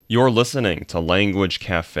You're listening to Language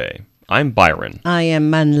Café. I'm Byron. I am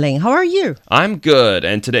Manling. How are you? I'm good,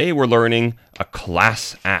 and today we're learning a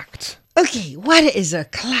class act. Okay, what is a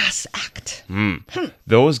class act?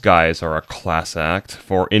 Those guys are a class act.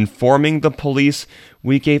 For informing the police,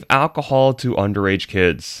 we gave alcohol to underage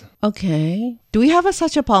kids. Okay. Do we have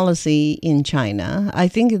such a policy in China? I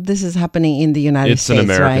think this is happening in the United It's States, an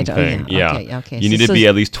American right? thing, yeah. Okay. You need to be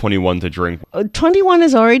at least 21 to drink. 21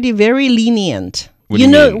 is already very lenient. What do you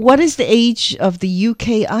mean? What is the age of the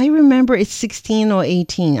UK? I remember it's 16 or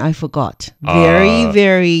 18. I forgot.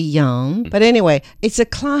 Very young. But anyway, it's a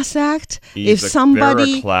class act. They're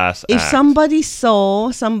a class if act. somebody saw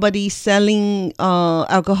somebody selling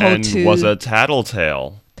alcohol And to... was a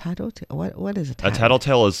tattletale. Tattletale? What is a A tattletale?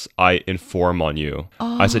 tattletale is I inform on you.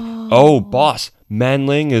 I said, oh, boss,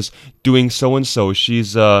 Manling is doing so-and-so.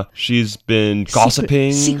 She's been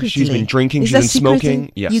gossiping. Secretly. She's been drinking. Is She's that been smoking.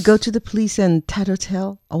 secretly? Yes. You go to the police and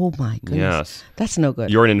tattletale? Oh my goodness. Yes. That's no good.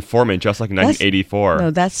 You're an informant, just like in 1984.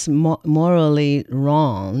 No, that's morally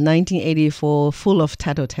wrong. 1984, full of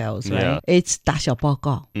tattletales, right? Yeah. It's 打小报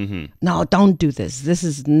告. No, don't do this. This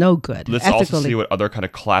is no good. Let's Ethically. also see what other kind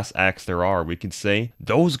of class acts there are. We could say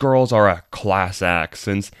those girls are a class act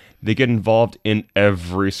since they get involved in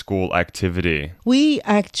every school activity. We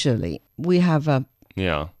have a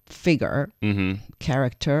Yeah. figure,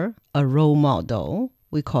 character, a role model,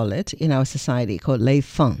 we call it in our society, called Lei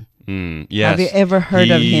Feng. Yes. Have you ever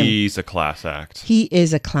heard of him? He's a class act. He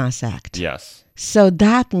is a class act. Yes. So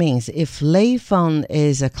that means if Lei Feng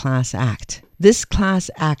is a class act, this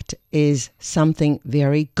class act is something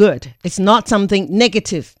very good. It's not something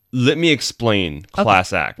negative. Let me explain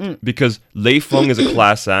class act. Because Lei Feng is a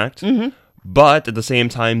class act, but at the same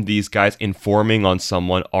time, these guys informing on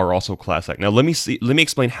someone are also class act. Now, let me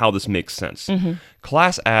explain how this makes sense.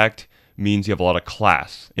 Class act means you have a lot of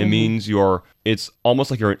class. It means it's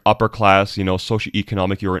almost like you're an upper class,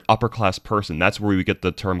 socioeconomic, you're an upper class person. That's where we get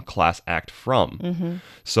the term class act from.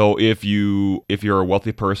 So if you're a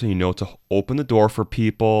wealthy person, you know to open the door for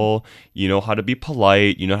people, you know how to be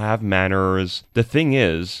polite, you know how to have manners. The thing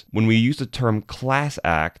is, when we use the term class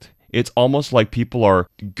act, it's almost like people are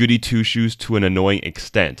goody two-shoes to an annoying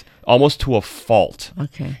extent, almost to a fault.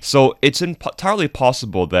 Okay. So it's entirely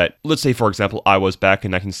possible that, let's say, for example, I was back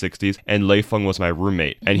in 1960s and Lei Feng was my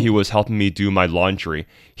roommate and he was helping me do my laundry.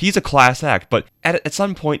 He's a class act, but at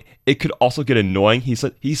some point, it could also get annoying.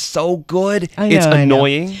 He's so good. It's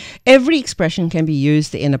annoying. Every expression can be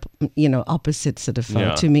used in a, opposite sort of,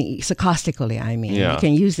 to me, sarcastically, I mean. Yeah. You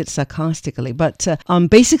can use it sarcastically. But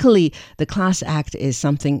basically, the class act is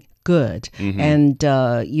something good, and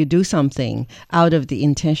you do something out of the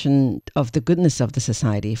intention of the goodness of the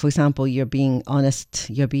society. For example, you're being honest,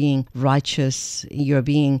 you're being righteous, you're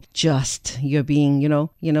being just, you're being,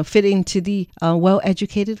 fit into the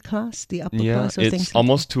well-educated class, the upper class, or things like it's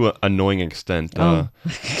almost to an annoying extent.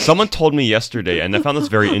 Someone told me yesterday, and I found this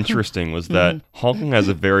very interesting, was that Hong Kong has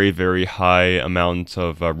a very, very high amount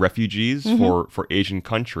of refugees for Asian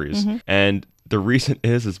countries, and the reason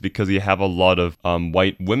is because you have a lot of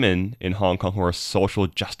white women in Hong Kong who are social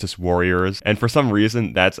justice warriors. And for some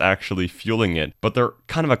reason, that's actually fueling it. But they're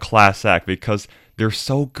kind of a class act because they're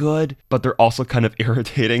so good, but they're also kind of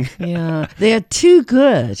irritating. Yeah, they are too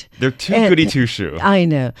good. They're too goody two-shoe. I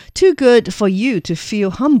know. Too good for you to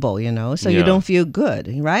feel humble, so you don't feel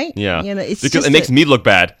good, right? Yeah, it's because it makes me look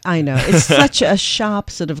bad. I know. It's such a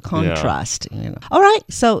sharp sort of contrast, All right.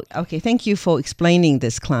 So, okay, thank you for explaining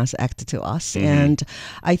this class act to us. And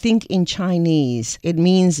I think in Chinese, it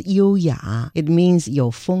means 优雅. It means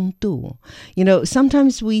有风度.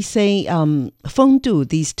 Sometimes we say 风度,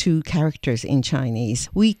 these two characters in Chinese.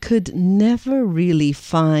 We could never really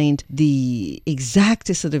find the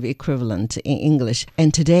exact sort of equivalent in English.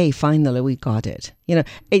 And today, finally, we got it.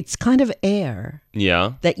 It's kind of air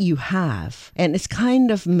that you have. And it's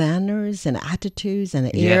kind of manners and attitudes and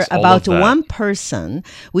air about one person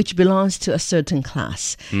which belongs to a certain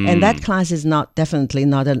class. And that class is definitely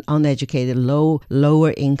not an uneducated,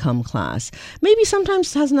 lower income class. Maybe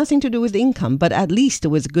sometimes has nothing to do with income, but at least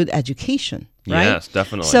with good education. Right? Yes,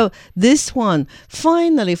 definitely. So this one,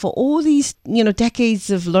 finally, for all these, decades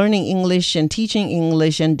of learning English and teaching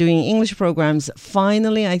English and doing English programs,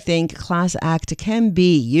 finally, I think class act can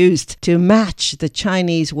be used to match the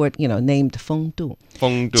Chinese word, named 风度.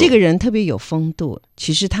 风度. 这个人特别有风度，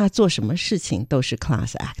其实他做什么事情都是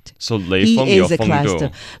class act. So 雷锋有风度. He is a class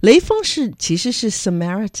act. 雷锋其实是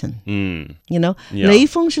Samaritan. Yeah. 雷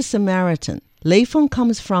锋是 Samaritan. 雷锋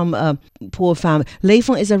comes from a poor family. 雷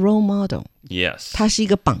锋 is a role model. Yes. 他是一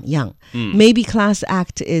个榜样. Maybe class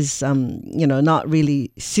act is, not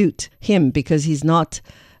really suit him because he's not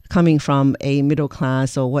coming from a middle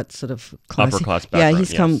class or what sort of class? Upper class background. Yeah,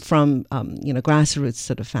 he's come from grassroots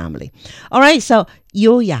sort of family. All right, so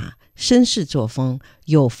优雅绅士作风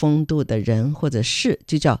有风度的人或者事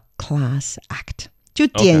就叫 class act， 就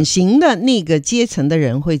典型的那个阶层的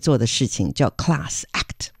人会做的事情叫 class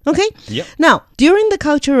act. Okay? Yep. Now, during the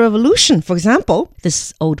Cultural Revolution, for example,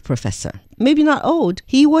 this old professor, maybe not old,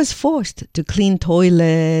 he was forced to clean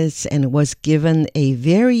toilets and was given a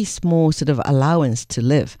very small sort of allowance to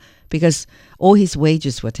live because all his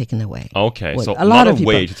wages were taken away. Okay, Well, so a lot not of a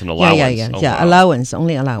people, wage, it's an allowance. Yeah, wow. allowance,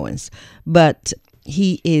 only allowance. But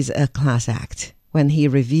he is a class act when he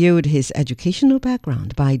reviewed his educational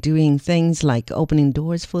background by doing things like opening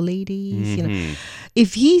doors for ladies.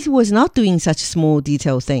 If he was not doing such small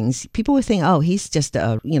detail things, people would think, oh, he's just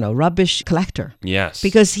a rubbish collector. Yes.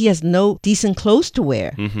 Because he has no decent clothes to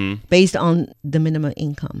wear based on the minimum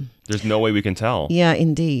income. There's no way we can tell. Yeah,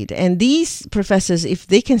 indeed. And these professors, if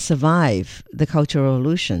they can survive the Cultural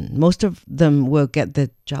Revolution, most of them will get their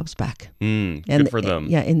jobs back. Good for them.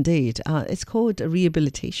 Yeah, indeed. It's called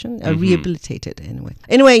rehabilitation. Rehabilitated anyway.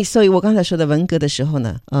 Anyway, 所以我刚才说的文革的时候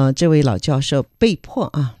呢，这位老教授被迫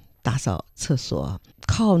打扫厕所，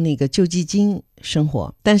靠那个救济金生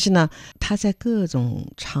活。但是呢，他在各种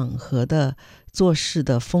场合的做事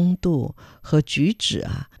的风度和举止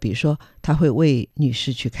比如说他会为女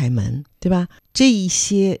士去开门，对吧？这一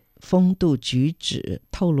些风度举止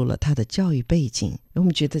透露了他的教育背景。我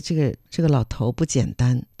们觉得这个老头不简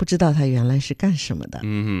单，不知道他原来是干什么的。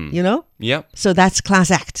You know? Yep. So that's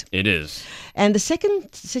class act. It is. And the second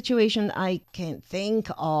situation I can think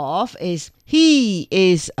of is he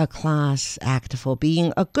is a class act for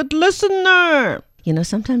being a good listener.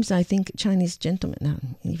 Sometimes I think Chinese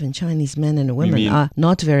gentlemen, even Chinese men and women, are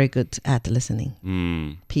not very good at listening.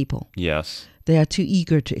 People. Yes. They are too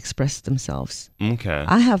eager to express themselves. Okay.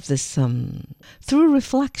 I have this, through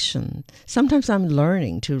reflection, sometimes I'm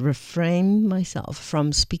learning to refrain myself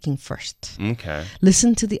from speaking first. Okay.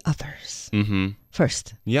 Listen to the others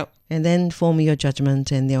first. Yep. And then form your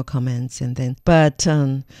judgment and your comments. But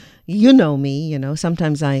you know me,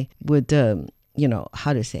 sometimes I would,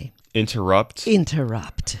 how to say? Interrupt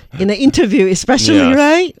in an interview especially, Yes.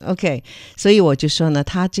 right? Okay. 所以我就说呢，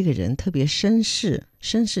他这个人特别绅士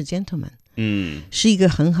gentleman， 是一个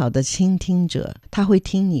很好的倾听者，他会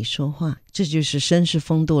听你说话，这就是绅士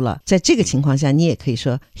风度了。在这个情况下，你也可以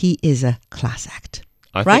说 he is a class act.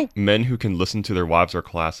 I Right? think men who can listen to their wives are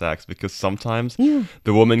class acts because sometimes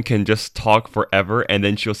the woman can just talk forever and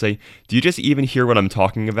then she'll say, do you just even hear what I'm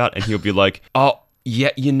talking about? And he'll be like, oh,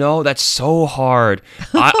 yeah, that's so hard.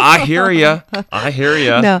 I hear you. I hear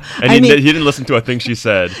you. No, and he didn't listen to a thing she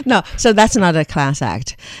said. No, so that's not a class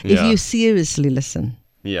act. If Yeah. you seriously listen.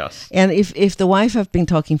 Yes. And if the wife have been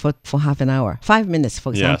talking for half an hour, 5 minutes,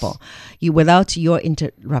 for example, without your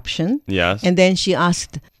interruption, Yes. and then she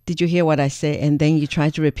asked, did you hear what I said? And then you try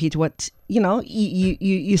to repeat what,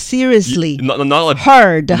 you seriously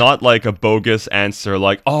heard. Not like a bogus answer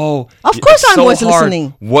like, oh, of course I so was hard.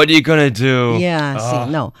 listening. What are you going to do? Yeah,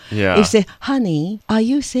 see, no. Yeah. If you say, honey, are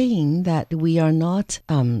you saying that we are not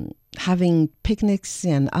having picnics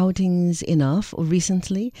and outings enough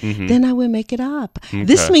recently? Then I will make it up.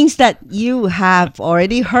 This means that you have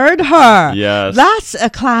already heard her. Yes. That's a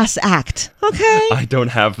class act. Okay? I don't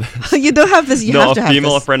have this. You don't have this. You have to have a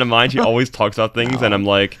female this. friend of mine, she always talks about things and I'm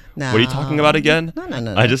like, what are you talking about again?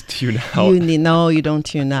 No. I just tune out. You don't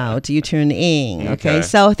tune out. You tune in. Okay. Okay.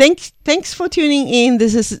 So thanks for tuning in.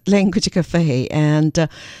 This is Language Cafe, and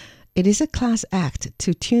it is a class act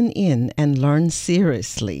to tune in and learn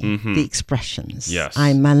seriously the expressions. Yes.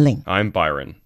 I'm Manling. I'm Byron.